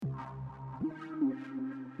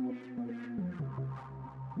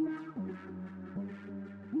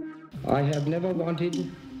I have never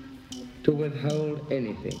wanted to withhold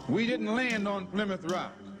anything. We didn't land on Plymouth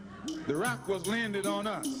Rock. The rock was landed on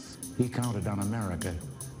us. He counted on America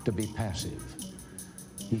to be passive.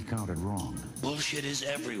 He counted wrong. Bullshit is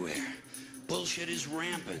everywhere. Bullshit is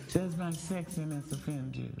rampant. Does my sexiness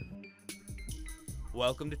offend you?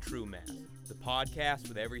 Welcome to True Math, the podcast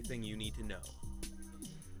with everything you need to know.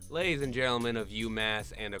 Ladies and gentlemen of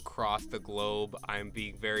UMass and across the globe, I'm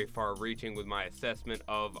being very far-reaching with my assessment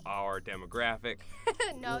of our demographic.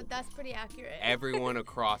 No, that's pretty accurate. Everyone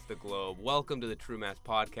across the globe, welcome to the True Math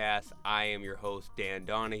podcast. I am your host, Dan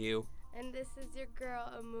Donahue. And this is your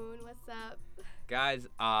girl, Emune. What's up? Guys,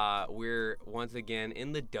 we're once again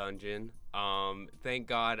in the dungeon. Thank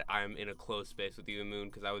God I'm in a close space with you, Emune,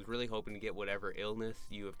 because I was really hoping to get whatever illness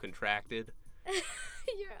you have contracted.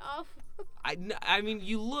 You're awful. I mean,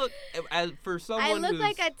 you look for someone. I look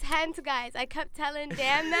like a tent, guys. I kept telling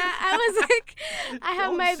Dan that. I was like, I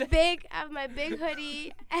have my big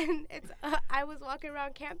hoodie, and I was walking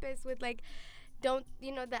around campus with like, the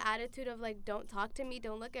attitude of like, don't talk to me,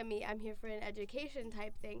 don't look at me. I'm here for an education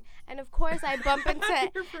type thing. And of course, I bump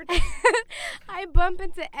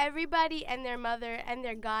into everybody and their mother and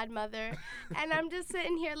their godmother, and I'm just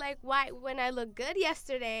sitting here like, why? When I looked good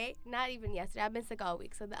yesterday, not even yesterday, I've been sick all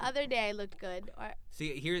week. So the other day I looked good. Or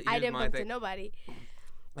see, here's I didn't my bump thing. to nobody.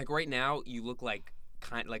 Like right now, you look like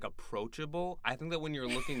kind of like approachable. I think that when you're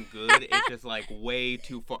looking good, it's just like way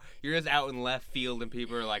too far. You're just out in left field, and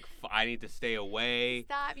people are like, I need to stay away.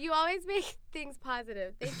 Stop. You always make things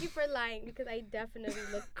positive. Thank you for lying, because I definitely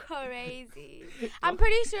look crazy. I'm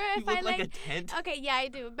pretty sure if you look I like a tent. Okay, yeah, I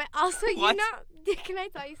do. But also, What? can I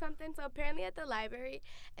tell you something? So apparently at the library,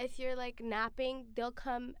 if you're like napping, they'll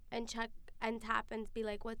come and check and tap and be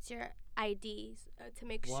like, what's your ID? To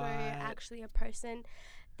make sure you're actually a person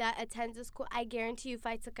that attends the school. I guarantee you, if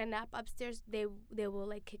I took a nap upstairs, they will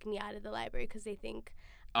like kick me out of the library because they think.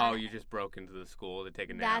 Oh, you just broke into the school to take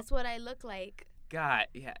a nap. That's what I look like. God,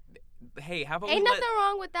 yeah. Hey, how about Ain't nothing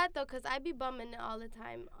wrong with that though, because I be bumming it all the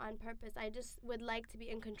time on purpose. I just would like to be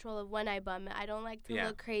in control of when I bum it. I don't like to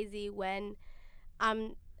look crazy when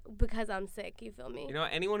because I'm sick. You feel me? You know,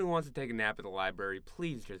 anyone who wants to take a nap at the library,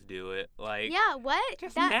 please just do it. Like, yeah, what?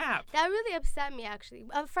 Just nap. That really upset me, actually.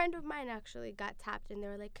 A friend of mine actually got tapped, and they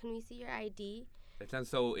were like, "Can we see your ID?" That sounds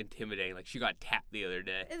so intimidating. Like, she got tapped the other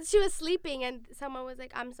day. She was sleeping, and someone was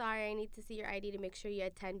like, "I'm sorry, I need to see your ID to make sure you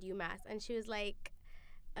attend UMass." And she was like,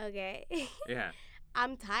 "Okay." Yeah.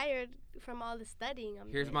 I'm tired from all the studying.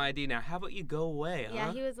 Here's my ID now. How about you go away, huh?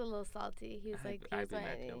 Yeah, he was a little salty. He was like, here's my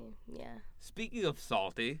ID. Yeah. Speaking of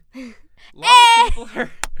salty, of people are...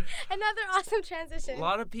 Another awesome transition. A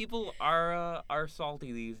lot of people are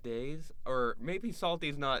salty these days. Or maybe salty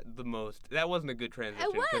is not the most... That wasn't a good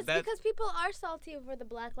transition. It was, because people are salty over the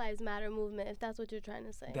Black Lives Matter movement, if that's what you're trying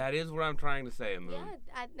to say. That is what I'm trying to say, Emune.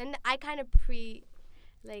 Yeah, and I kind of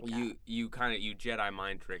you Jedi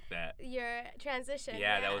mind tricked that. Your transition.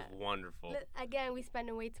 Yeah, that was wonderful. Again, we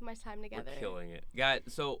spending way too much time together. We're killing it. Guys,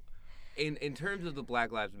 so in terms of the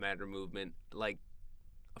Black Lives Matter movement, like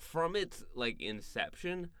from its like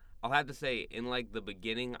inception, I'll have to say in like the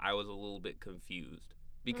beginning I was a little bit confused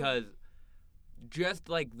because just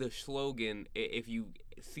like the slogan, if you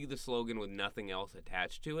see the slogan with nothing else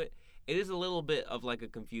attached to it, it is a little bit of like a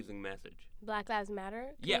confusing message. Black Lives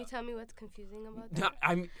Matter? Can you tell me what's confusing about that?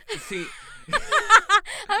 No, see.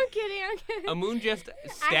 I'm kidding. Emune just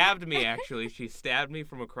stabbed me, actually. She stabbed me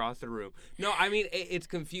from across the room. No, I mean, it's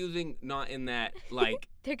confusing not in that, like...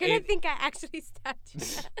 They're going to think I actually stabbed you.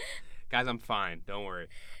 Guys, I'm fine. Don't worry.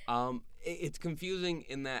 It's confusing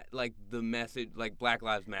in that, like, the message, like, Black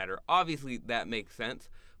Lives Matter. Obviously, that makes sense.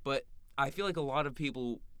 But I feel like a lot of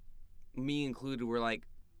people, me included, were like,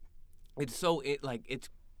 it's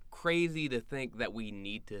crazy to think that we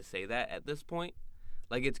need to say that at this point.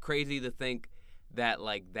 Like, it's crazy to think that,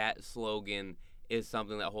 like, that slogan is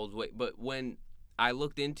something that holds weight. But when I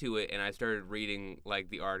looked into it and I started reading, like,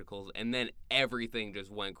 the articles, and then everything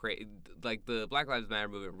just went crazy. Like, the Black Lives Matter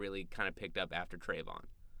movement really kind of picked up after Trayvon.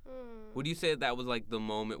 Would you say that was, like, the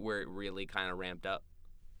moment where it really kind of ramped up?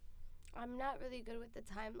 I'm not really good with the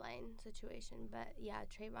timeline situation, but yeah,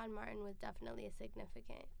 Trayvon Martin was definitely a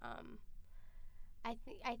significant. I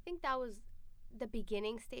think that was the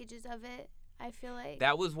beginning stages of it. I feel like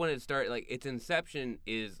that was when it started. Like, its inception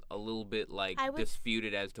is a little bit like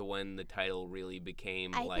disputed as to when the title really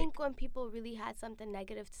became. I think when people really had something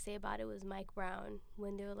negative to say about it was Mike Brown,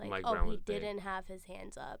 when they were like, he didn't have his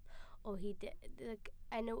hands up, he did.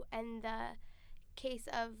 And the case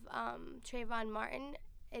of Trayvon Martin,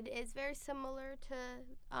 it is very similar to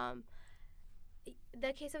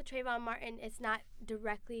the case of Trayvon Martin. It's not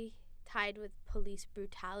directly tied with police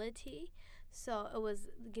brutality. So it was,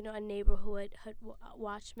 a neighborhood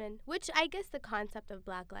watchman, which I guess the concept of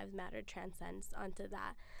Black Lives Matter transcends onto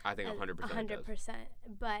that. I think 100%. 100%.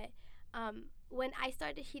 But when I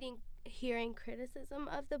started hearing criticism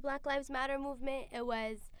of the Black Lives Matter movement, it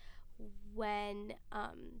was when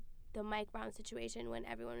the Mike Brown situation, when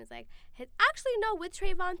everyone was like, actually no, with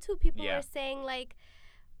Trayvon too, people were saying like,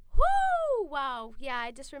 whoo, wow, yeah,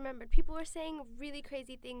 I just remembered. People were saying really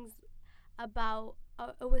crazy things about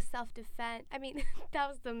it was self-defense. I mean, that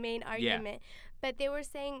was the main argument. But they were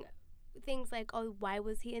saying things like, oh, why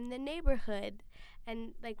was he in the neighborhood?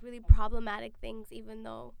 And like really problematic things, even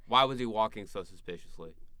though. Why was he walking so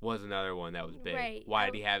suspiciously? Was another one that was big. Right. Why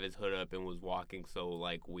did he have his hood up and was walking so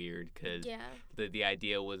like weird? Because the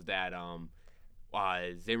idea was that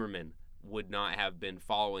Zimmerman would not have been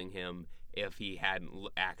following him if he hadn't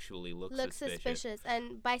actually looked suspicious.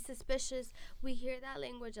 And by suspicious, we hear that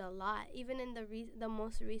language a lot, even in the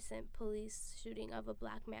most recent police shooting of a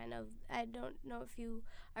black man. I don't know if you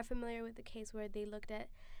are familiar with the case where they looked at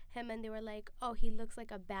him and they were like, oh, he looks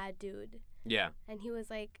like a bad dude. Yeah. And he was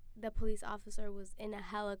like, the police officer was in a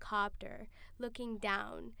helicopter looking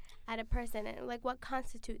down at a person. And like, what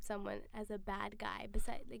constitutes someone as a bad guy?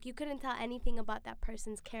 Besides, like, you couldn't tell anything about that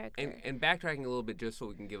person's character. And backtracking a little bit, just so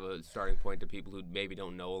we can give a starting point to people who maybe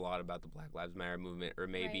don't know a lot about the Black Lives Matter movement, or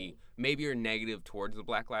maybe are negative towards the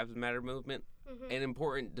Black Lives Matter movement. Mm-hmm. An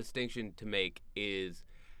important distinction to make is,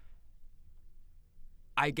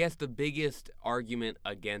 I guess the biggest argument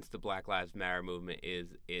against the Black Lives Matter movement is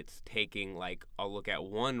it's taking like a look at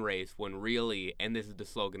one race when really, and this is the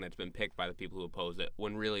slogan that's been picked by the people who oppose it,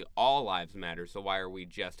 when really all lives matter. So why are we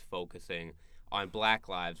just focusing on black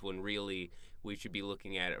lives when really we should be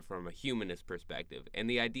looking at it from a humanist perspective? And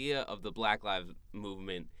the idea of the Black Lives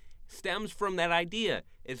movement stems from that idea.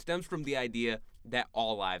 It stems from the idea that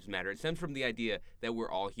all lives matter. It stems from the idea that we're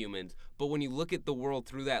all humans. But when you look at the world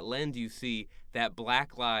through that lens, you see that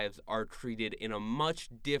black lives are treated in a much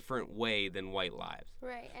different way than white lives.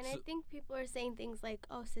 Right, and I think people are saying things like,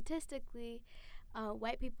 oh, statistically,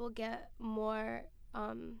 white people get more,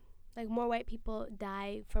 more white people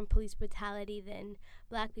die from police brutality than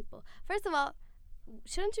black people. First of all,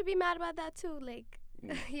 shouldn't you be mad about that too? Like,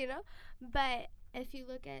 But if you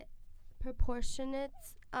look at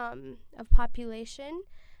proportionates of population,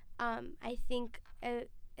 I think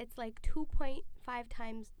it's like 2.5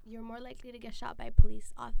 times you're more likely to get shot by a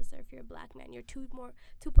police officer if you're a black man. You're 2.5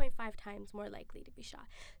 times more likely to be shot.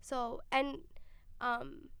 So, and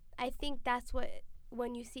I think that's what,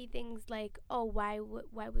 when you see things like, oh, why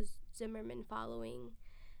was Zimmerman following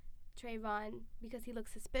Trayvon? Because he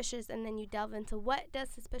looks suspicious, and then you delve into what does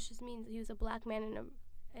suspicious mean. He was a black man and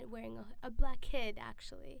wearing a black kid,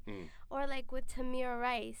 actually. Or like with Tamir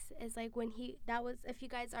Rice, is like when if you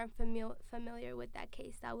guys aren't familiar with that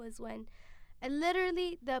case, that was when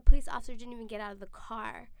literally the police officer didn't even get out of the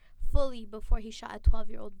car fully before he shot a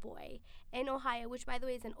 12-year-old boy in Ohio, which by the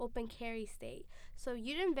way is an open carry state. So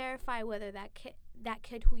you didn't verify whether that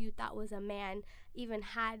kid who you thought was a man even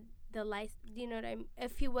had the license, you know what I mean?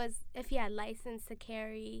 If he had license to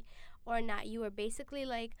carry or not. You were basically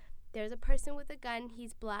like, there's a person with a gun,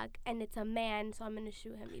 he's black, and it's a man, so I'm going to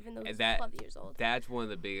shoot him, even though he's 12 years old. That's one of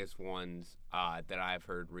the biggest ones that I've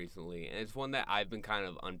heard recently, and it's one that I've been kind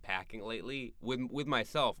of unpacking lately with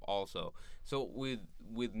myself also. So with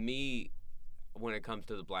me, when it comes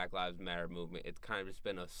to the Black Lives Matter movement, it's kind of just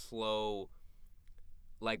been a slow,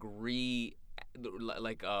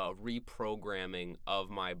 reprogramming of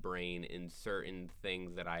my brain in certain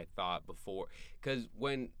things that I thought before. Because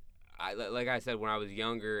like I said, when I was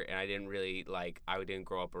younger and I didn't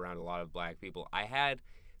grow up around a lot of black people, I had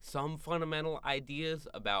some fundamental ideas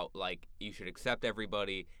about, like, you should accept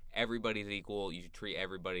everybody, everybody's equal, you should treat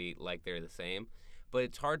everybody like they're the same. But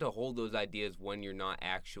it's hard to hold those ideas when you're not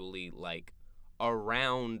actually, like,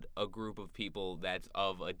 around a group of people that's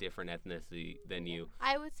of a different ethnicity than you.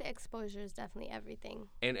 I would say exposure is definitely everything.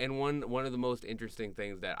 And one of the most interesting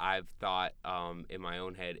things that I've thought in my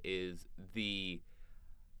own head is the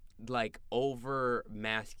over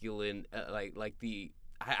masculine, I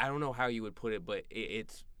don't know how you would put it, but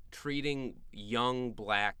it's treating young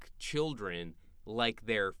black children like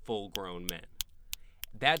they're full grown men.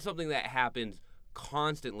 That's something that happens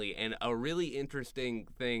constantly, and a really interesting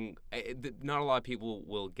thing, not a lot of people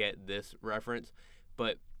will get this reference,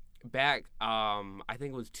 but back I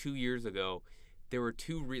think it was 2 years ago, there were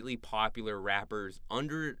two really popular rappers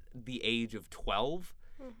under the age of 12.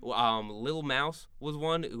 Lil Mouse was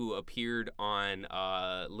one who appeared on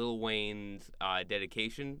Lil Wayne's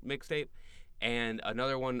Dedication mixtape, and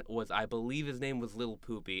another one was, I believe his name was Lil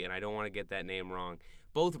Poopy, and I don't want to get that name wrong,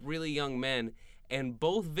 both really young men, and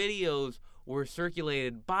both videos were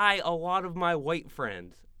circulated by a lot of my white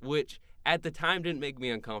friends, which at the time didn't make me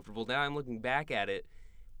uncomfortable. Now I'm looking back at it.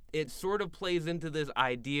 It sort of plays into this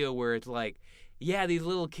idea where it's like, yeah, these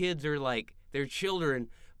little kids are like, they're children,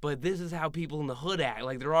 but this is how people in the hood act.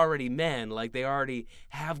 Like, they're already men. Like, they already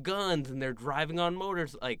have guns and they're driving on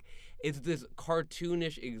motors. Like, it's this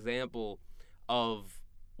cartoonish example of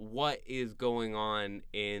what is going on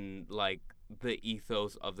in, like, the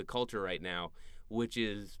ethos of the culture right now, which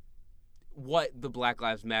is what the Black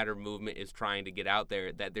Lives Matter movement is trying to get out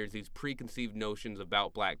there, that there's these preconceived notions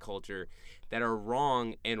about black culture that are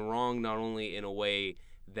wrong, and wrong not only in a way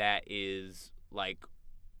that is, like,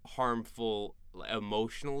 harmful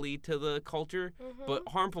emotionally to the culture, but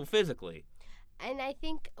harmful physically. And I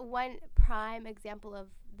think one prime example of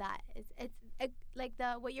that is like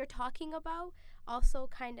what you're talking about also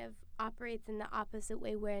kind of operates in the opposite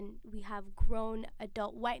way, when we have grown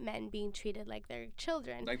adult white men being treated like they're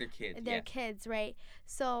children, Like they're kids. they're kids, right?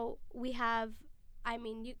 So we have, I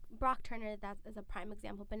mean, Brock Turner, that is a prime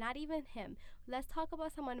example, but not even him. Let's talk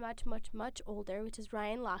about someone much, much, much older, which is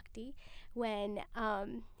Ryan Lochte. When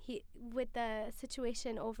he, with the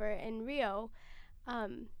situation over in Rio,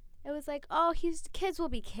 it was like, oh, kids will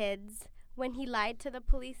be kids. When he lied to the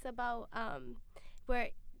police about where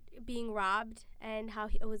being robbed and how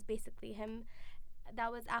it was basically him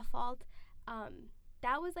that was at fault.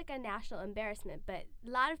 That was like a national embarrassment, but a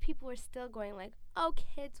lot of people were still going like, oh,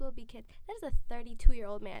 kids will be kids. That is a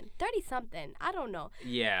 32-year-old man, 30-something, I don't know.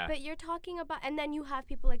 Yeah. But you're talking about, and then you have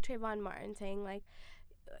people like Trayvon Martin saying like,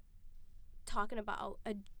 talking about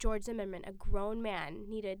a George Zimmerman, a grown man,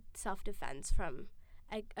 needed self-defense from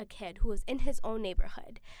a kid who was in his own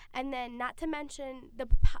neighborhood. And then not to mention the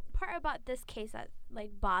part about this case that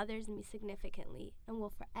like bothers me significantly and will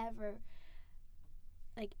forever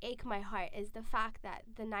like ache my heart is the fact that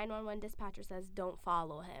the 911 dispatcher says don't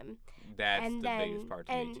follow him. That's the biggest part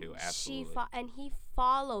to me too. Absolutely. And he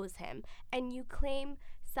follows him, and you claim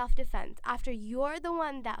self-defense after you're the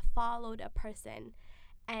one that followed a person,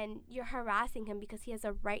 and you're harassing him because he has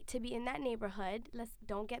a right to be in that neighborhood.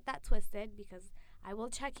 Don't get that twisted, because I will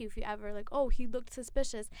check you if you ever like, oh, he looked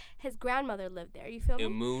suspicious. His grandmother lived there. You feel me?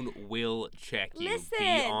 Emune will check you. Listen.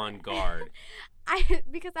 Be on guard.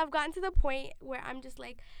 Because I've gotten to the point where I'm just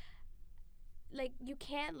like you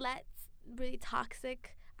can't let really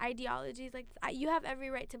toxic ideologies like you have every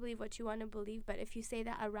right to believe what you want to believe, but if you say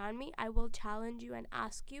that around me, I will challenge you and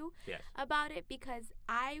ask you about it, because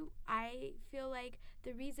I feel like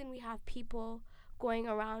the reason we have people going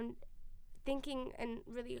around thinking in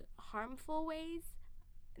really harmful ways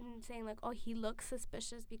and saying like, oh, he looks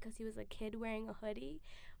suspicious because he was a kid wearing a hoodie,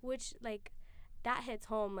 which like that hits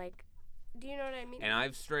home. Like, do you know what I mean? And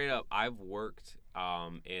I've worked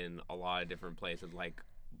in a lot of different places, like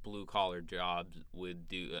blue collar jobs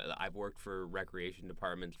I've worked for recreation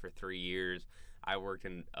departments for 3 years. I worked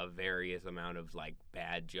in a various amount of like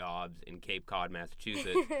bad jobs in Cape Cod,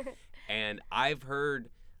 Massachusetts. And I've heard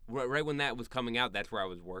right when that was coming out, that's where I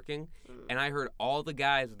was working. And I heard all the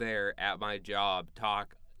guys there at my job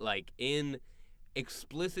talk like in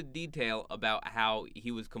explicit detail about how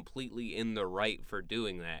he was completely in the right for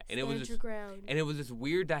doing that. And stand your ground. And it was this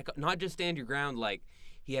weird not just stand your ground, like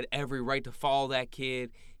he had every right to follow that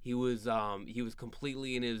kid. He was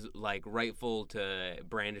completely in his like rightful to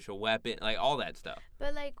brandish a weapon, like all that stuff.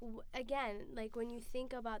 But like again, like when you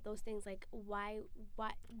think about those things, like why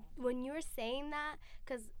when you're saying that,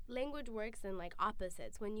 because language works in like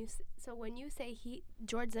opposites. When you say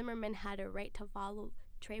George Zimmerman had a right to follow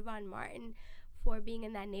Trayvon Martin for being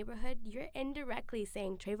in that neighborhood, you're indirectly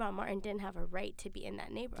saying Trayvon Martin didn't have a right to be in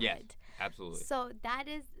that neighborhood. Yes, absolutely. So that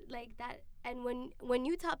is like that. And when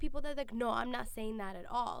you tell people, they're like, no, I'm not saying that at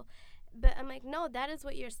all. But I'm like, no, that is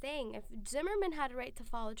what you're saying. If Zimmerman had a right to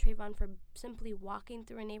follow Trayvon for simply walking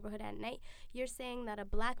through a neighborhood at night, you're saying that a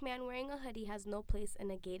black man wearing a hoodie has no place in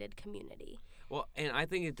a gated community. Well, and I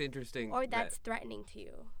think it's interesting. Or that's threatening to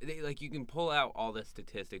you. Like, you can pull out all the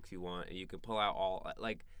statistics you want, and you can pull out all,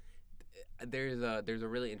 like, there's a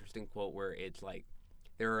really interesting quote where it's like,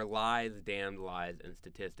 there are lies, damned lies, and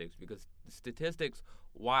statistics, because statistics,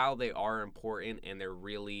 while they are important and they're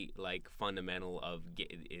really like fundamental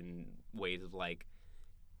in ways of like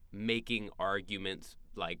making arguments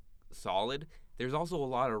like solid, there's also a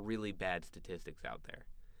lot of really bad statistics out there.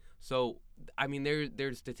 So I mean,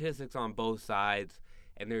 there's statistics on both sides,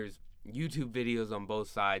 and there's YouTube videos on both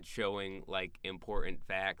sides showing like important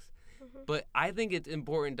facts. But I think it's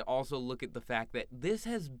important to also look at the fact that this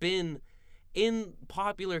has been in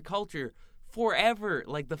popular culture forever.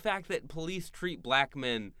 Like, the fact that police treat black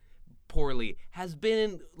men poorly has been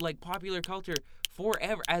in like popular culture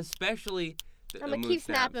forever, especially. I'm gonna keep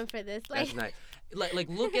snapping for this. That's nice. Like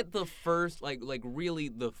look at the first like really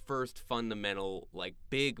the first fundamental like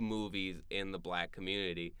big movies in the black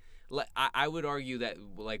community. Like I would argue that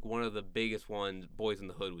like one of the biggest ones, Boys in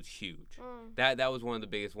the Hood, was huge. That was one of the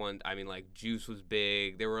biggest ones. I mean, like Juice was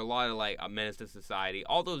big. There were a lot of like A Menace to Society.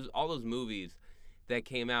 All those movies that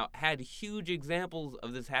came out had huge examples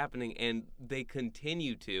of this happening, and they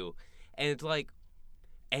continue to. And it's like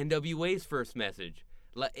NWA's first message.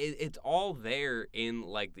 Like it's all there in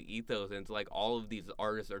like the ethos, and it's like all of these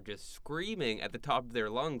artists are just screaming at the top of their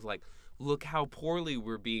lungs, like, look how poorly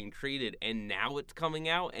we're being treated, and now it's coming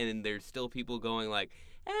out, and there's still people going like,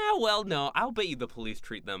 well, no, I'll bet you the police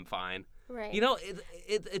treat them fine. Right. You know,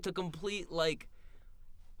 it's a complete like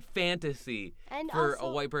fantasy and for also,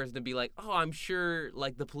 a white person to be like, oh, I'm sure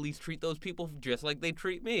like the police treat those people just like they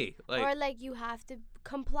treat me. Like, or like you have to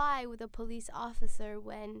comply with a police officer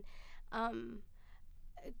when,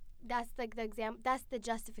 that's like the that's the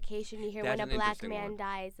justification you hear when a black man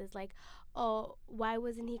dies is like, oh, why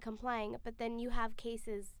wasn't he complying? But then you have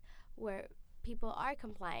cases where people are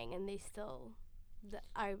complying and they still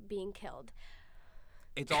are being killed.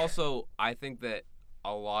 It's also, I think that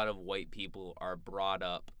a lot of white people are brought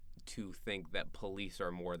up to think that police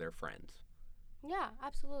are more their friends. Yeah,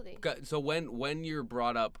 absolutely. So when you're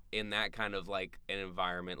brought up in that kind of like an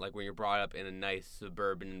environment, like when you're brought up in a nice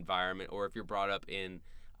suburban environment, or if you're brought up in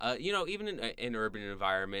even in an urban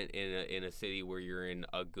environment in a city where you're in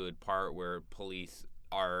a good part where police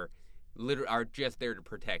are just there to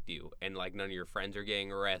protect you, and like none of your friends are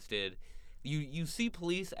getting arrested, you see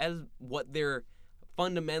police as what they're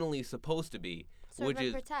fundamentally supposed to be, which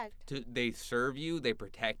is they serve you, they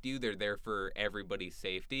protect you, they're there for everybody's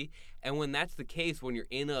safety. And when that's the case, when you're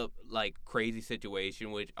in a like crazy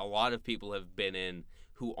situation, which a lot of people have been in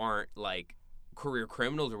who aren't like career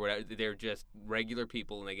criminals or whatever, they're just regular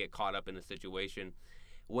people and they get caught up in a situation.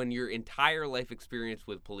 When your entire life experience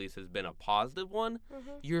with police has been a positive one,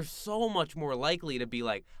 you're so much more likely to be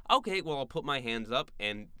like, okay, well, I'll put my hands up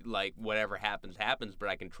and like whatever happens, but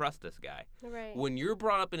I can trust this guy. Right. When you're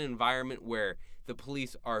brought up in an environment where the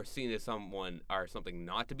police are seen as something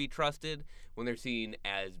not to be trusted, when they're seen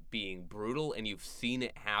as being brutal, and you've seen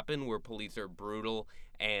it happen where police are brutal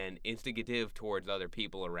and instigative towards other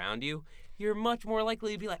people around you, you're much more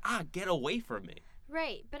likely to be like, get away from me.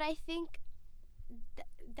 Right, but I think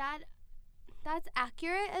that's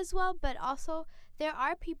accurate as well, but also there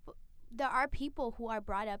are people who are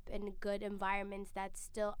brought up in good environments that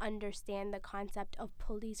still understand the concept of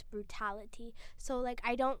police brutality. So like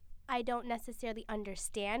I don't necessarily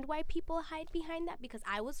understand why people hide behind that, because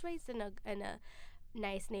I was raised in a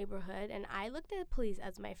nice neighborhood and I looked at police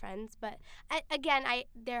as my friends. But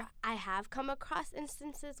I have come across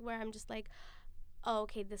instances where I'm just like, oh,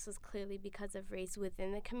 okay, this was clearly because of race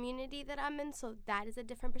within the community that I'm in, so that is a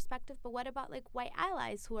different perspective. But what about like white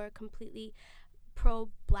allies who are completely pro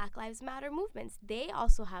Black Lives Matter movements? They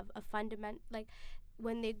also have a fundamental, like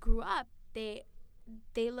when they grew up, they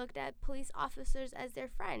looked at police officers as their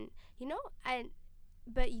friend,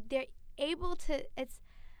 but they're able to.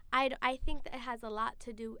 I think that it has a lot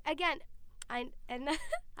to do. Again, I'm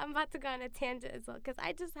about to go on a tangent as well, because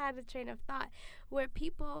I just had a train of thought where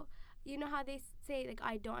people, you know how they say like,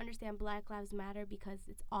 I don't understand Black Lives Matter because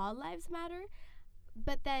it's all lives matter,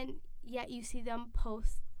 but then yet you see them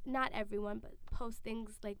post, not everyone, but post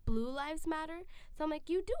things like Blue Lives Matter. So I'm like,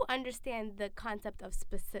 you do understand the concept of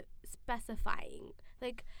specifying.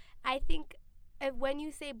 Like, I think when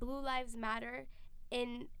you say Blue Lives Matter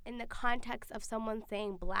in the context of someone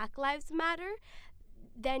saying Black Lives Matter,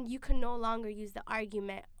 then you can no longer use the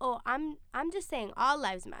argument, oh, I'm just saying all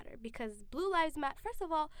lives matter, because Blue Lives Matter. First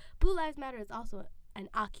of all, Blue Lives Matter is also an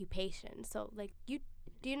occupation. So like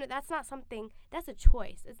that's not something, that's a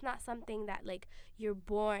choice. It's not something that like you're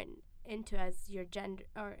born into as your gender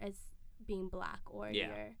or as being Black or your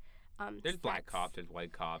there's sex. Black cops, there's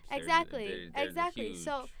white cops. Exactly. There's a huge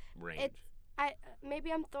so range.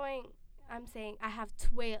 I'm saying I have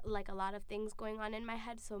like a lot of things going on in my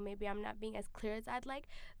head, so maybe I'm not being as clear as I'd like.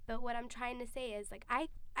 But what I'm trying to say is like I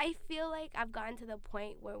feel like I've gotten to the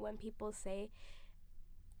point where when people say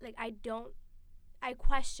like I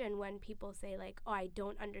question when people say like, oh, I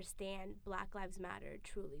don't understand Black Lives Matter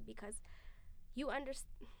truly, because you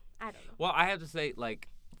understand. I don't know. Well, I have to say like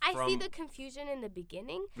I see the confusion in the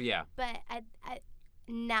beginning. Yeah. But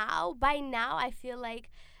by now I feel like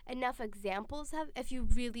enough examples have, if you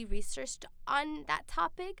really researched on that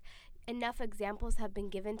topic, enough examples have been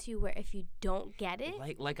given to you where if you don't get it,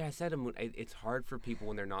 like I said, it's hard for people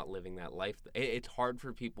when they're not living that life. It's hard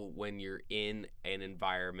for people when you're in an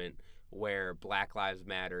environment where Black Lives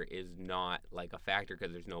Matter is not like a factor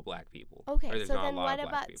because there's no black people. Okay, Or there's so not a then lot what of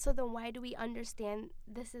black about, people. so then why do we understand,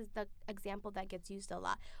 this is the example that gets used a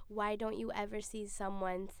lot. Why don't you ever see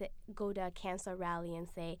someone go to a cancer rally and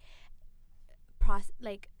say,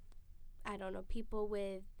 I don't know, people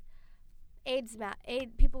with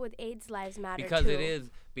people with AIDS lives matter Because too. it is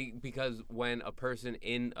because when a person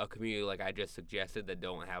in a community like I just suggested that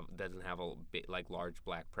doesn't have a bit, like large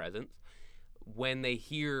black presence, when they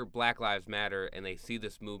hear Black Lives Matter and they see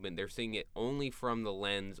this movement, they're seeing it only from the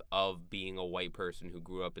lens of being a white person who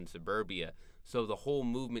grew up in suburbia. So the whole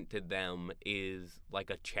movement to them is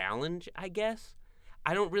like a challenge, I guess.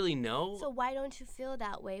 I don't really know. So why don't you feel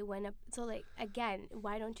that way again,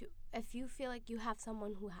 why don't you, if you feel like you have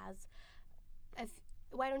someone who has,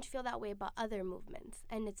 why don't you feel that way about other movements?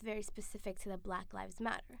 And it's very specific to the Black Lives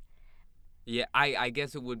Matter. Yeah, I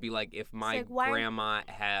guess it would be like if my grandma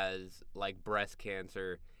has like breast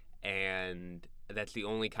cancer and that's the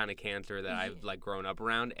only kind of cancer that I've like grown up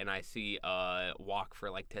around, and I see a walk for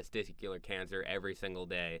like testicular cancer every single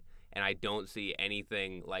day, and I don't see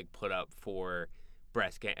anything like put up for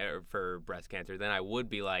breast cancer, then I would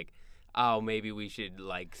be like, oh, maybe we should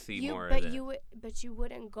like see more of this. But you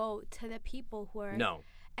wouldn't go to the people who are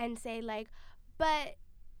and say like, but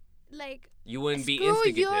like you wouldn't be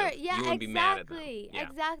instigative. you wouldn't be mad at them. Yeah.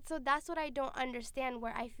 Exactly. So that's what I don't understand,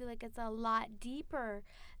 where I feel like it's a lot deeper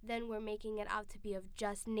than we're making it out to be of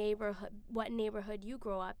just what neighborhood you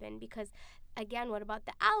grow up in. Because again, what about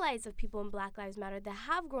the allies of people in Black Lives Matter that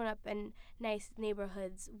have grown up in nice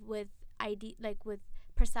neighborhoods with with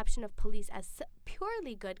perception of police as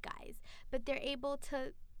purely good guys, but they're able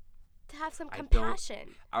to have some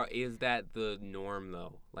compassion. Is that the norm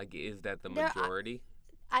though? Like, is that the majority?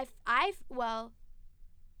 I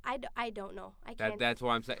don't know. I can't. That's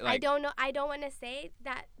what I'm saying. Like, I don't know. I don't want to say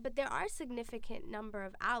that, but there are significant number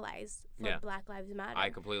of allies for Black Lives Matter. I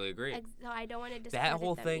completely agree. So I don't want to discredit that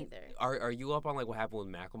whole them thing. Either. Are you up on like what happened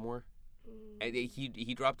with Macklemore? And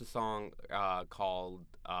he dropped a song called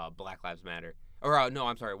Black Lives Matter. Or no,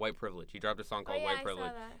 I'm sorry, White Privilege. He dropped a song called White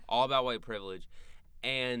Privilege, all about white privilege,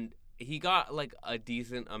 and he got like a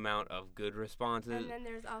decent amount of good responses. And then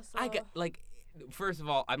there's also first of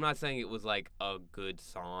all, I'm not saying it was like a good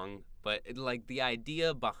song, but like the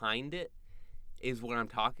idea behind it is what I'm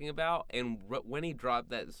talking about. And when he dropped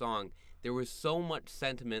that song, there was so much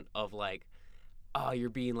sentiment of like, oh, you're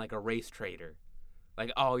being like a race traitor,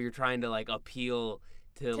 like, oh, you're trying to like appeal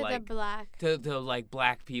to like to like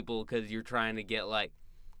black people because you're trying to get like.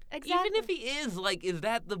 Exactly. Even if he is, like, is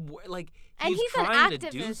that the like he's trying to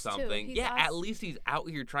do something? Yeah, at least he's out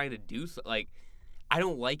here trying to do like. I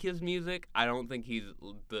don't like his music. I don't think he's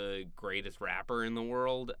the greatest rapper in the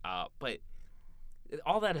world. But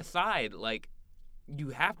all that aside, like,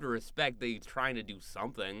 you have to respect that he's trying to do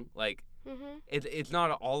something. Like, it's not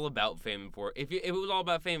all about fame and fortune. If it was all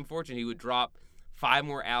about fame and fortune, he would drop 5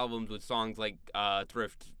 more albums with songs like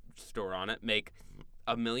Thrift Store on it, make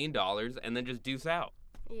 $1 million, and then just deuce out.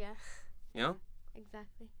 Yeah. You know?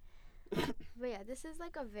 Exactly. But yeah, this is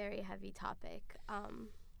like a very heavy topic.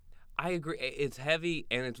 I agree. It's heavy,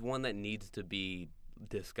 and it's one that needs to be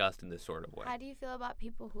discussed in this sort of way. How do you feel about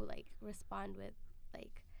people who like respond with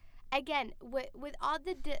like, again, with all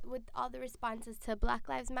the responses to Black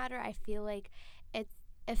Lives Matter? I feel like it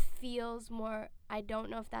feels more. I don't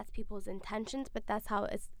know if that's people's intentions, but that's how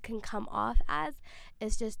it can come off as.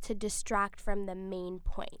 It's just to distract from the main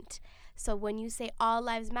point. So when you say all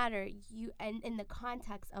lives matter, and in the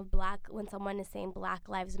context of when someone is saying Black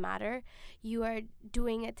Lives Matter, you are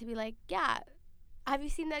doing it to be like, yeah. Have you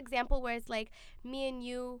seen the example where it's like me and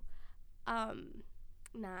you? Nah,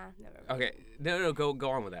 never. Okay, no,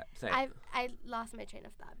 go on with that. Say. I lost my train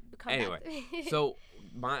of thought. Anyway, so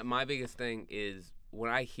my biggest thing is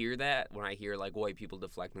when I hear like white people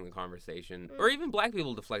deflecting the conversation, or even black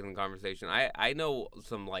people deflecting the conversation. I know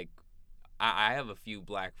some like. I have a few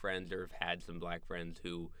black friends, or have had some black friends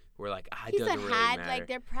who were like, it doesn't really matter. Like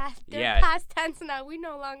they're past tense now. We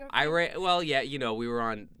no longer. We were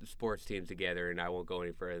on sports teams together, and I won't go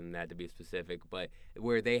any further than that to be specific. But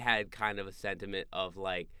where they had kind of a sentiment of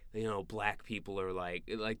like, black people are like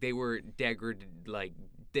they were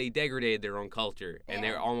they degraded their own culture, and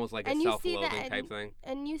they're almost like a self-loathing type thing.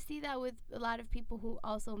 And you see that with a lot of people who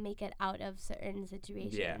also make it out of certain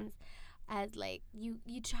situations. Yeah. As like you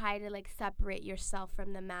try to like separate yourself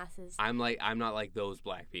from the masses. I'm not like those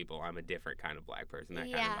black people. I'm a different kind of black person. That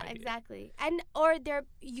kind of idea. Exactly. And or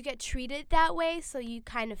you get treated that way, so you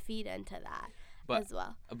kind of feed into that as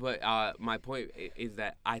well. But my point is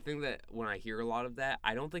that I think that when I hear a lot of that,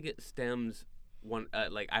 I don't think it stems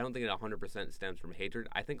I don't think it 100% stems from hatred.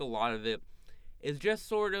 I think a lot of it is just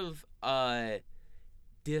sort of a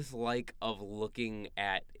dislike of looking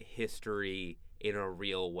at history in a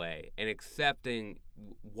real way and accepting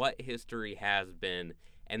what history has been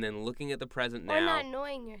and then looking at the present now. Or not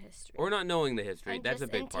knowing your history. Or not knowing the history. And that's a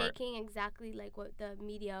big part. And taking exactly like what the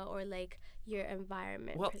media or like your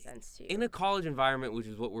environment presents to you. In a college environment, which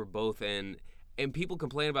is what we're both in, and people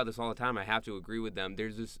complain about this all the time, I have to agree with them,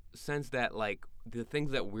 there's this sense that like the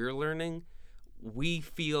things that we're learning, we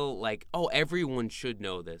feel like, oh, everyone should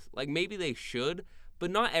know this. Like maybe they should, but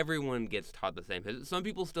not everyone gets taught the same. Some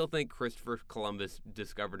people still think Christopher Columbus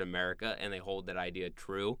discovered America, and they hold that idea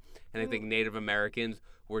true. And they think Native Americans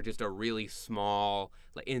were just a really small,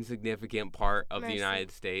 like insignificant part of the United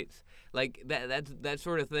States. Like that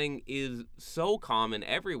sort of thing is so common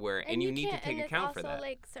everywhere, and you need to take account for that. And also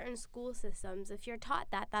like certain school systems, if you're taught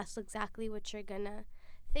that, that's exactly what you're gonna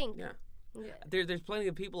think. Yeah. There's plenty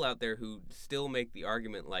of people out there who still make the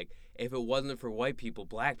argument like if it wasn't for white people,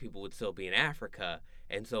 black people would still be in Africa,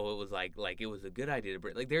 and so it was like it was a good idea to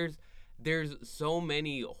bring. Like there's so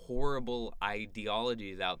many horrible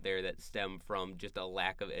ideologies out there that stem from just a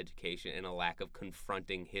lack of education and a lack of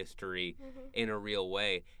confronting history in a real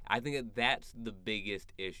way. I think that's the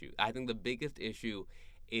biggest issue. I think the biggest issue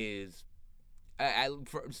is.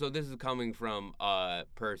 So this is coming from a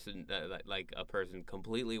person, like a person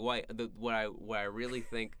completely white. What I really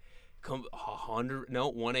think,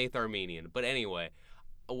 1/8 Armenian. But anyway,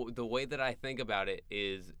 the way that I think about it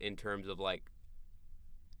is in terms of like,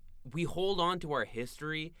 we hold on to our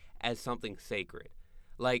history as something sacred.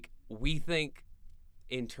 Like we think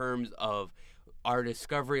in terms of our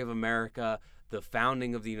discovery of America, the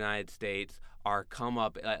founding of the United States, our come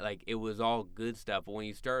up, like it was all good stuff. But when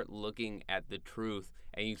you start looking at the truth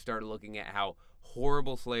and you start looking at how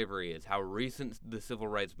horrible slavery is, how recent the civil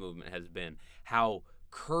rights movement has been, how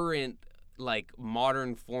current like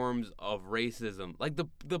modern forms of racism, like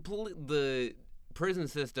the prison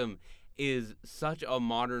system is such a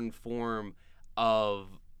modern form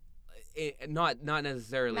of not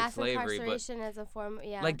necessarily mass slavery, incarceration as a form,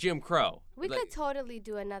 like Jim Crow. We could totally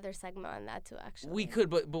do another segment on that too, actually. We could,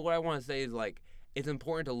 but what I want to say is like it's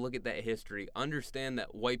important to look at that history, understand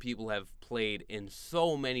that white people have played in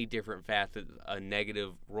so many different facets a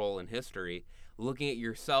negative role in history. Looking at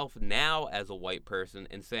yourself now as a white person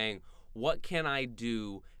and saying, what can I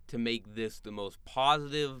do to make this the most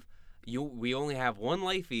positive? We only have one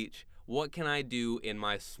life each. What can I do in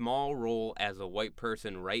my small role as a white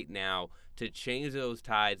person right now to change those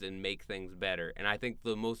tides and make things better? And I think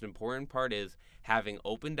the most important part is having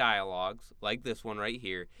open dialogues like this one right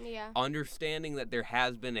here, understanding that there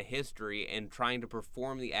has been a history and trying to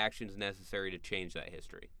perform the actions necessary to change that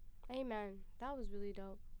history. Amen. That was really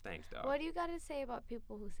dope. Thanks, dog. What do you got to say about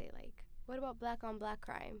people who say, like, what about black on black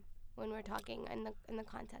crime when we're talking in the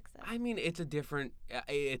context of? I mean, it's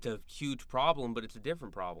a huge problem, but it's a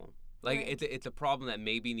different problem. Like, right. It's a problem that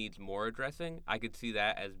maybe needs more addressing. I could see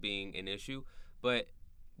that as being an issue. But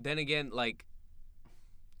then again, like,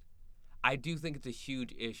 I do think it's a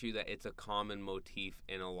huge issue that it's a common motif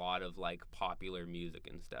in a lot of, like, popular music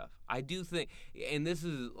and stuff. I do think, and this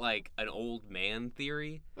is, like, an old man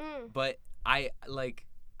theory, but I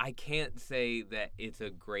can't say that it's a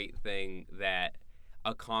great thing that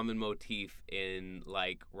a common motif in,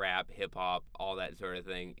 like, rap, hip-hop, all that sort of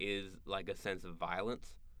thing is, like, a sense of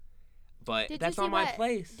violence. But that's on my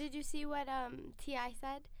place. Did you see what T.I.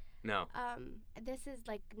 said? No. This is,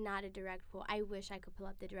 like, not a direct quote. I wish I could pull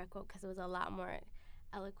up the direct quote because it was a lot more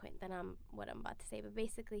eloquent than what I'm about to say. But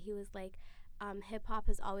basically, he was like, hip-hop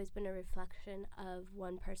has always been a reflection of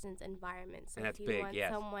one person's environment. So and that's if you big, want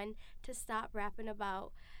yes. someone to stop rapping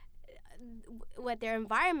about what their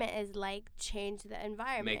environment is like, change the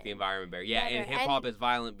environment. Make the environment better. Yeah, and hip-hop is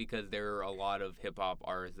violent because there are a lot of hip-hop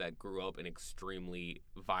artists that grew up in extremely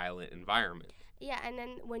violent environments. Yeah, and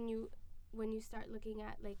then when you start looking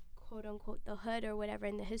at, like, quote-unquote the hood or whatever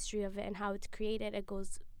in the history of it and how it's created, it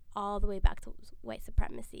goes all the way back to white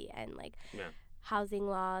supremacy and, like, housing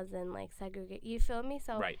laws and, like, segregate. You feel me?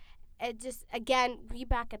 So right. It just, again, we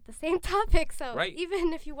back at the same topic. So right.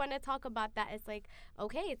 even if you want to talk about that, it's like,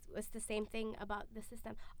 okay, it's the same thing about the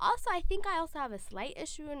system. Also, I think I also have a slight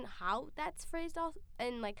issue in how that's phrased,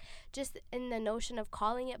 and, like, just in the notion of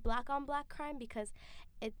calling it black on black crime, because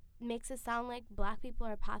it makes it sound like black people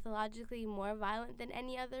are pathologically more violent than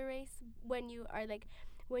any other race when you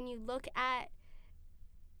look at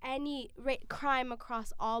any crime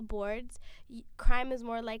across all boards, crime is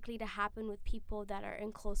more likely to happen with people that are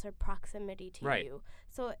in closer proximity to you.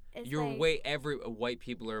 So it's white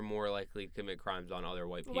people are more likely to commit crimes on other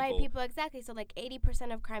white people. White people, exactly. So like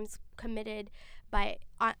 80% of crimes committed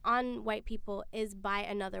on white people is by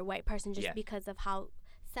another white person, just because of how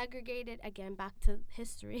segregated, again, back to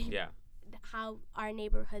history. Yeah. How our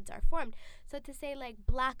neighborhoods are formed. So to say like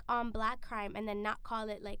black on black crime and then not call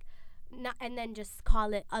it like and then just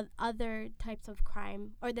call it other types of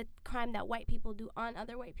crime, or the crime that white people do on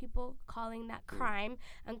other white people, calling that crime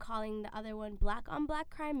and calling the other one black on black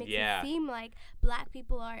crime makes it seem like black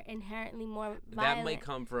people are inherently more violent. That might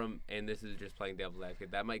come from, and this is just playing devil's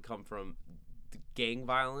advocate, that might come from gang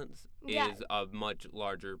violence is a much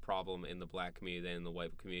larger problem in the black community than in the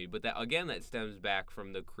white community. But that, again, that stems back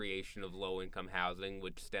from the creation of low-income housing,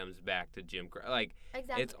 which stems back to Jim Crow. Like,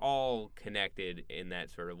 it's all connected in that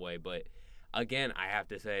sort of way. But, again, I have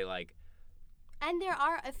to say, like... And there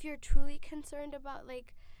are, if you're truly concerned about,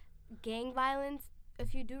 like, gang violence,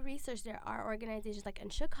 if you do research, there are organizations, like, in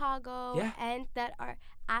Chicago, and that are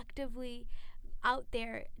actively out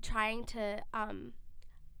there trying to...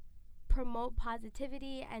 promote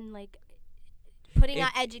positivity and like putting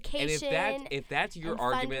out education. And if that's your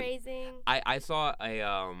argument, fundraising. I saw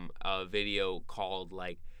a video called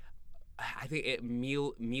like I think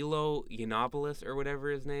Milo Yiannopoulos or whatever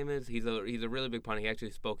his name is. He's a really big pundit. He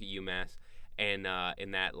actually spoke at UMass, and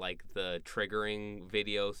in that like the triggering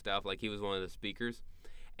video stuff, like he was one of the speakers.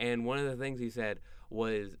 And one of the things he said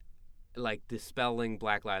was like dispelling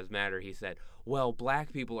Black Lives Matter. He said, well,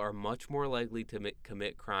 black people are much more likely to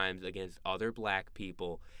commit crimes against other black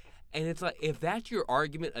people. And it's like, if that's your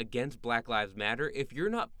argument against Black Lives Matter, if you're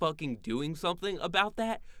not fucking doing something about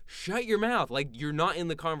that, shut your mouth. Like, you're not in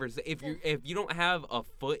the conversation. If you don't have a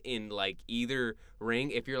foot in, like, either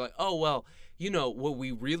ring, if you're like, oh, well, you know, what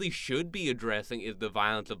we really should be addressing is the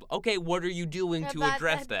violence of, okay, what are you doing to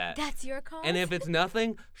address that? That's your cause. And if it's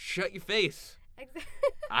nothing, shut your face.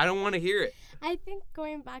 I don't want to hear it. I think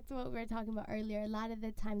going back to what we were talking about earlier, a lot of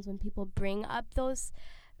the times when people bring up those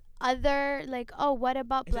other, like, oh, what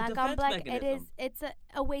about black on black? It's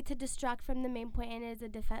a way to distract from the main point, and it is a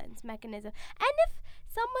defense mechanism. And if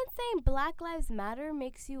someone's saying Black Lives Matter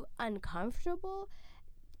makes you uncomfortable,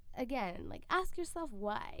 again, like, ask yourself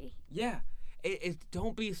why. Yeah.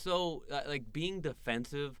 Don't be so, like, being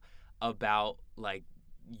defensive about, like,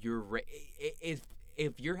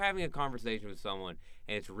 if you're having a conversation with someone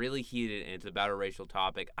and it's really heated and it's about a racial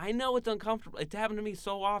topic, I know it's uncomfortable. It's happened to me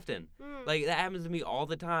so often. Like, that happens to me all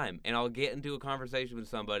the time. And I'll get into a conversation with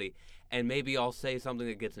somebody and maybe I'll say something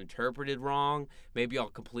that gets interpreted wrong. Maybe I'll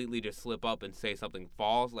completely just slip up and say something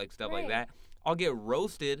false, like stuff like that. I'll get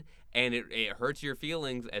roasted and it hurts your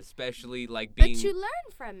feelings, especially like being... But you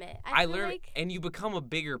learn from it. I learn, and you become a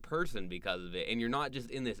bigger person because of it. And you're not just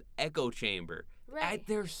in this echo chamber. Right.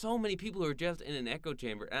 There's so many people who are just in an echo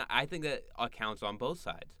chamber, and I think that accounts on both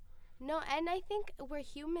sides. No, and I think we're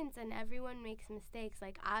humans, and everyone makes mistakes.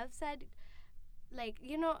 Like, I've said, like,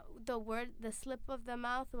 you know, the slip of the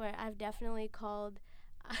mouth, where I've definitely called,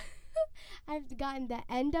 I've gotten the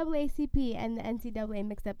NAACP and the NCAA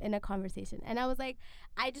mixed up in a conversation, and I was like,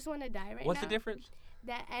 I just want to die right now. What's the difference?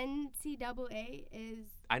 The NCAA is...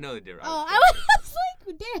 I know the difference. Oh, I was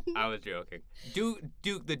like, damn. I was joking.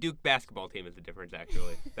 The Duke basketball team is the difference,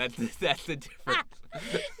 actually. That's the difference.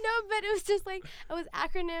 No, but it was just like, it was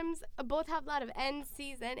acronyms. Both have a lot of N,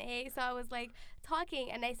 C's, and A. So I was like talking,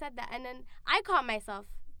 and I said that, and then I caught myself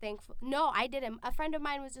thankful. No, I didn't. A friend of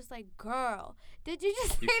mine was just like, girl, did you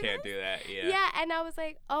just say You can't do that, yeah. Yeah, and I was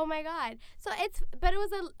like, oh my God. So it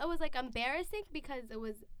was like embarrassing because it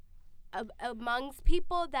was amongst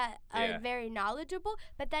people that are very knowledgeable,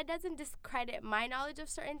 but that doesn't discredit my knowledge of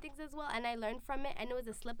certain things as well, and I learned from it, and it was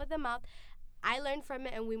a slip of the mouth. I learned from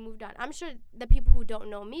it, and we moved on. I'm sure the people who don't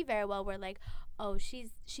know me very well were like, oh,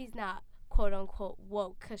 she's not quote unquote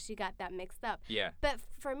woke because she got that mixed up. Yeah. But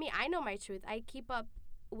for me, I know my truth. I keep up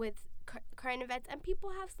with current events, and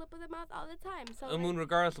people have slip of the mouth all the time. So Emune,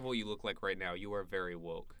 regardless of what you look like right now, you are very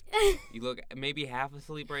woke. You look maybe half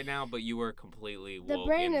asleep right now, but you are completely woke. The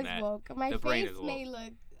brain is woke. My face may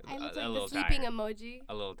look... I look like the sleeping emoji.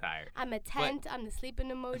 A little tired. I'm a tent. I'm the sleeping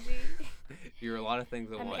emoji. You're a lot of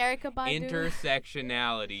things at once. I'm Erykah Badu.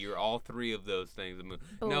 Intersectionality. You're all three of those things.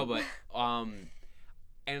 No, but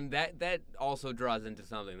and that also draws into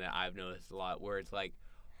something that I've noticed a lot, where it's like,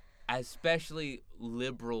 especially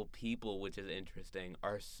liberal people, which is interesting,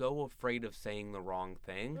 are so afraid of saying the wrong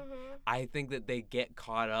thing. Mm-hmm. I think that they get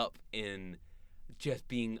caught up in just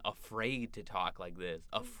being afraid to talk like this,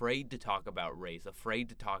 afraid to talk about race, afraid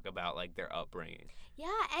to talk about like their upbringing.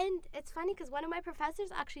 Yeah, and it's funny because one of my professors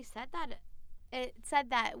actually said that. It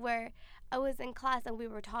said that where I was in class and we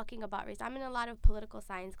were talking about race. I'm in a lot of political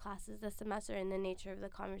science classes this semester, and the nature of the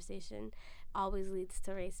conversation always leads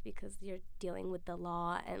to race because you're dealing with the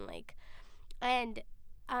law and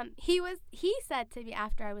he said to me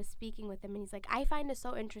after I was speaking with him, and he's like, I find it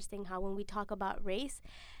so interesting how when we talk about race,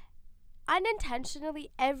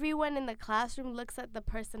 unintentionally everyone in the classroom looks at the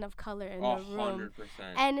person of color in the room, 100%.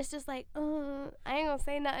 and it's just like, I ain't gonna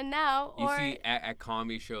say nothing now. You see at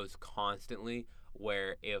comedy shows constantly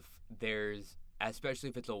where if there's, especially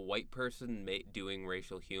if it's a white person doing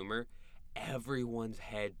racial humor, everyone's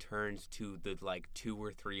head turns to the like 2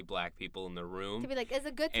 or 3 black people in the room to be like, is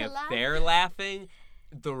it good to if laugh? they're laughing,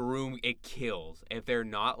 the room, it kills. If they're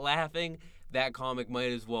not laughing, that comic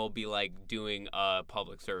might as well be like doing a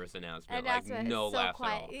public service announcement, like no laughs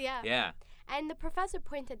quiet. at all. Yeah. And the professor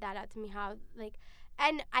pointed that out to me, how like,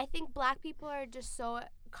 and I think black people are just so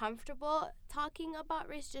comfortable talking about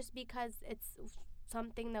race just because it's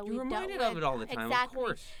something that You're we dealt reminded with. of it all the time, exactly. Of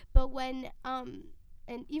course. But when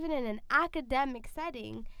and even in an academic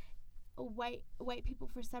setting, white people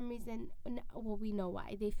for some reason, well, we know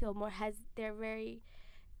why, they feel more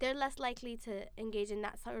they're less likely to engage in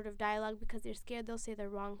that sort of dialogue because they're scared they'll say the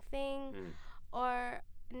wrong thing or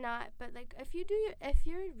not. But like if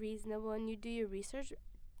you're reasonable and you do your research,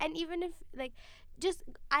 and even if like just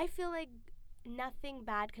I feel like nothing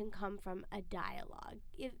bad can come from a dialogue.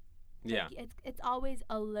 It's always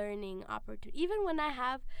a learning opportunity. Even when I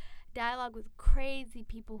have dialogue with crazy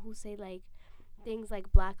people who say like things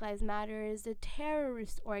like Black Lives Matter is a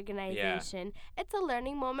terrorist organization. It's a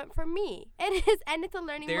learning moment for me. It is, and it's a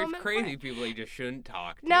learning moment. There's crazy people you just shouldn't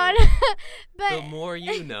talk to. No, but the more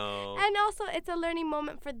you know. And also, it's a learning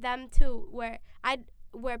moment for them too, where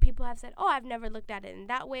people have said, "Oh, I've never looked at it in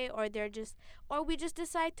that way," or we just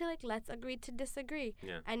decide to like, let's agree to disagree,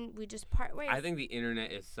 and we just part ways. I think the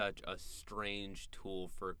internet is such a strange tool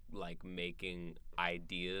for like making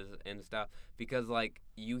ideas and stuff, because like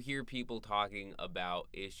you hear people talking about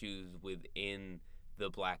issues within the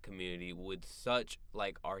black community with such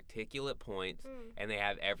like articulate points, and they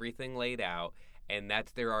have everything laid out. And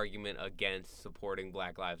that's their argument against supporting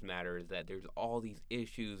Black Lives Matter, is that there's all these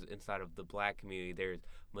issues inside of the black community. There's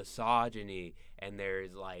misogyny, and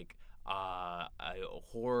there's like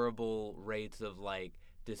horrible rates of like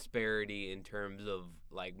disparity in terms of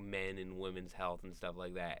like men and women's health and stuff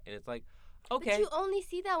like that. And it's like, okay. But you only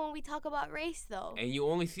see that when we talk about race, though. And you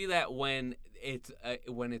only see that when it's a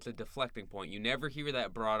deflecting point. You never hear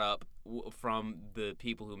that brought up from the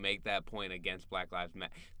people who make that point against Black Lives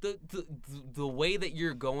Matter. The way that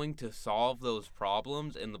you're going to solve those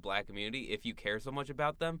problems in the black community, if you care so much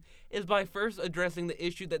about them, is by first addressing the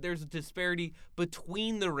issue that there's a disparity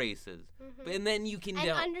between the races, and then you can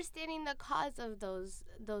understanding the cause of those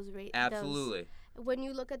races. Absolutely. When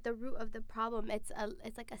you look at the root of the problem, it's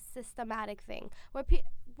like a systematic thing where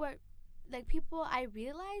like people, I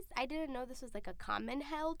realized I didn't know this was like a common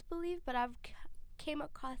held belief, but I've came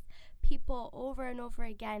across people over and over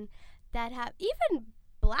again that have, even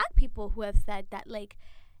black people who have said that like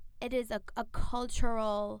it is a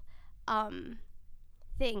cultural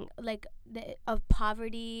thing, like of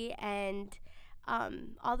poverty and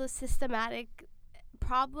all those systematic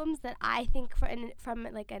problems that I think from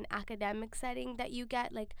like an academic setting that you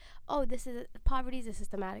get, like, oh, poverty is a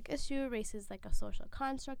systematic issue, race is like a social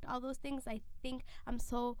construct, all those things. I think I'm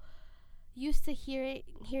so used to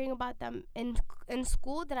hearing about them in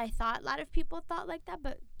school that I thought a lot of people thought like that,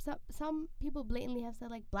 but some people blatantly have said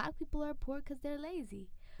like black people are poor because they're lazy.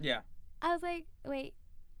 Yeah. I was like, wait,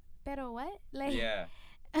 pero what? Like, yeah.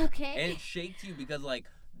 Okay. And it shakes you because like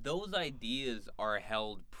those ideas are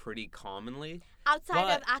held pretty commonly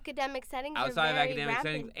outside of academic settings. Outside of academic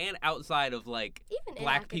settings and outside of like even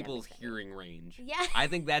black people's hearing range. Yeah. I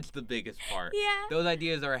think that's the biggest part. Yeah. Those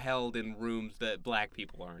ideas are held in rooms that black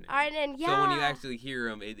people aren't in. Yeah. So when you actually hear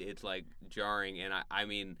them, it's like jarring. And I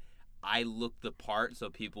mean, I look the part so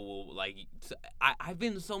people will like. I've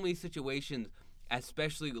been in so many situations,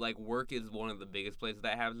 especially like work is one of the biggest places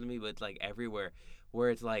that happens to me, but it's like everywhere where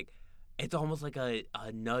it's like. It's almost like a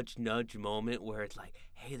nudge moment where it's like,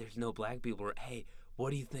 hey, there's no black people. Or, hey,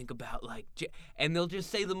 what do you think about like, and they'll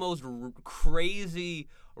just say the most crazy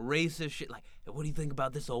racist shit. Like, hey, what do you think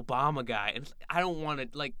about this Obama guy? And I don't want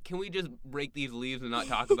to, like, can we just break these leaves and not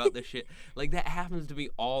talk about this shit? Like, that happens to me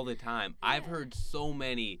all the time. Yeah. I've heard so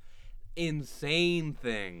many insane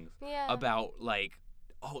things about like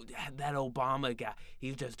oh, that Obama guy,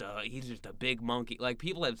 he's just a big monkey. Like,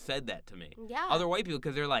 people have said that to me. Yeah. Other white people,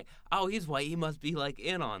 because they're like, oh, he's white, he must be, like,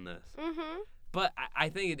 in on this. Mm-hmm. But I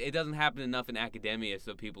think it doesn't happen enough in academia,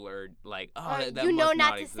 so people are like, oh, that you know must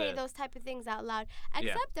not to exist. say those type of things out loud.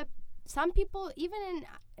 Except that some people, even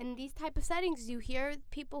in these type of settings, you hear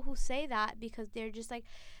people who say that because they're just like,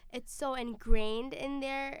 it's so ingrained in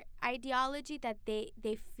their ideology that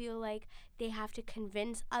they feel like they have to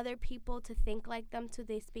convince other people to think like them so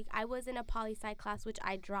they speak. I was in a poli-sci class, which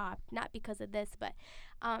I dropped, not because of this, but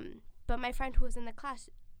my friend who was in the class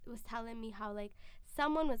was telling me how, like,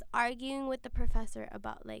 someone was arguing with the professor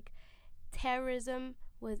about, like, terrorism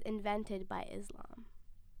was invented by Islam.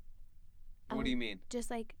 What do you mean? Just,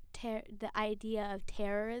 like, the idea of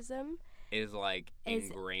terrorism is, like,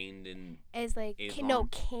 ingrained in is, like, Islam?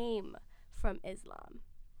 came from Islam.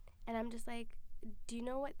 And I'm just like, do you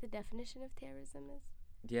know what the definition of terrorism is?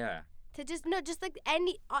 Yeah. To just like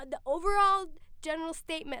any the overall general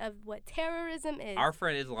statement of what terrorism is. Our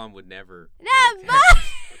friend Islam would never.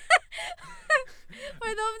 For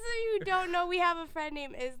those of you who don't know, we have a friend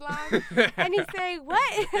named Islam, and he's saying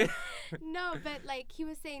what? No, but like he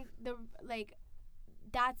was saying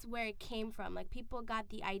that's where it came from. Like, people got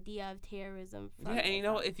the idea of terrorism from Yeah, and you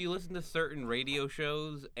know, Islam. if you listen to certain radio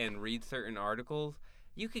shows and read certain articles,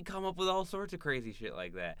 you could come up with all sorts of crazy shit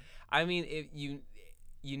like that. I mean, if you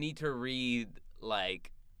need to read,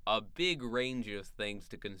 like, a big range of things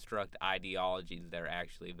to construct ideologies that are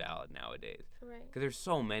actually valid nowadays. Right. Because there's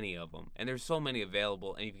so many of them, and there's so many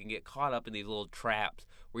available, and you can get caught up in these little traps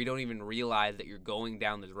where you don't even realize that you're going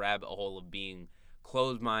down this rabbit hole of being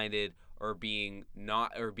closed-minded or being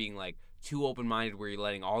like too open-minded, where you're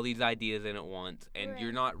letting all these ideas in at once, and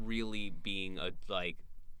you're not really being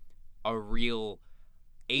a real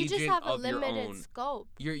agent you just have of a your limited own scope.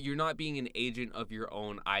 You're not being an agent of your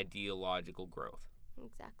own ideological growth.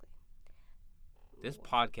 Exactly. This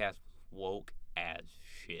podcast woke as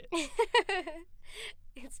shit.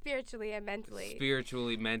 Spiritually and mentally.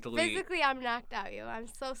 Spiritually, mentally. Physically, I'm knocked out, yo. I'm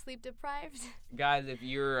so sleep deprived. Guys, if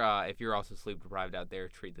you're also sleep deprived out there,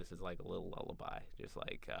 treat this as like a little lullaby, just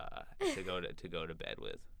like to go to bed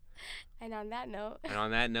with. And on that note,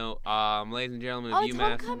 ladies and gentlemen, it's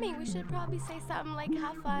homecoming. We should probably say something like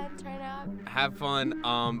 "Have fun, turn up." Have fun.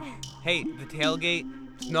 Hey, the tailgate.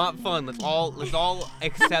 It's not fun. Let's all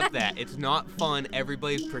accept that. It's not fun.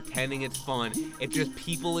 Everybody's pretending it's fun. It's just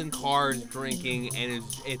people in cars drinking, and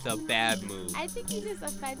it's a bad move. I think you just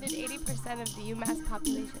offended 80% of the UMass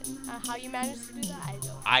population. How you managed to do that,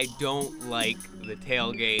 I don't like the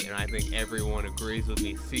tailgate, and I think everyone agrees with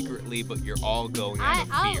me secretly, but you're all going out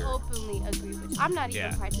of fear. I'll openly agree with you. I'm not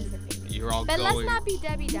even participating. You're all but going... let's not be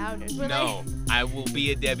Debbie Downers. No, I will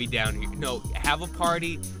be a Debbie Downer. No, have a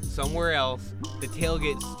party somewhere else. The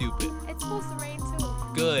tailgate's stupid. It's supposed to rain too.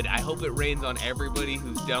 Good. I hope it rains on everybody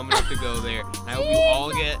who's dumb enough to go there. And I hope you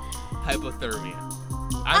all get hypothermia.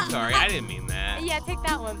 I'm sorry, I didn't mean that. Yeah, take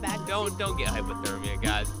that one back. Don't get hypothermia,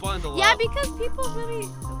 guys. Bundle up. Yeah, because people really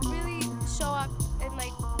show up in,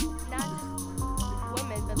 like, not just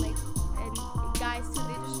women, but like and guys too.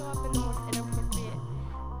 They just show up in the most inappropriate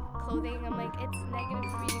clothing. I'm like, it's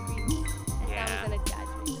 -3 degrees. And that was an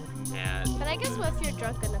exaggeration. Yeah. But I guess if you're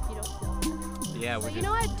drunk enough, you don't feel that. Yeah. So you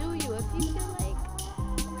know what? Do you? If you feel like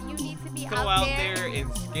you need to be go out there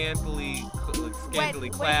in scantily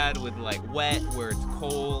clad with like wet, where it's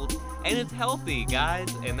cold, and it's healthy, guys.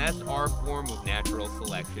 And that's our form of natural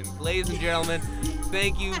selection. Ladies and gentlemen,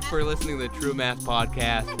 thank you for listening to the True Math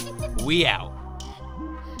Podcast. We out.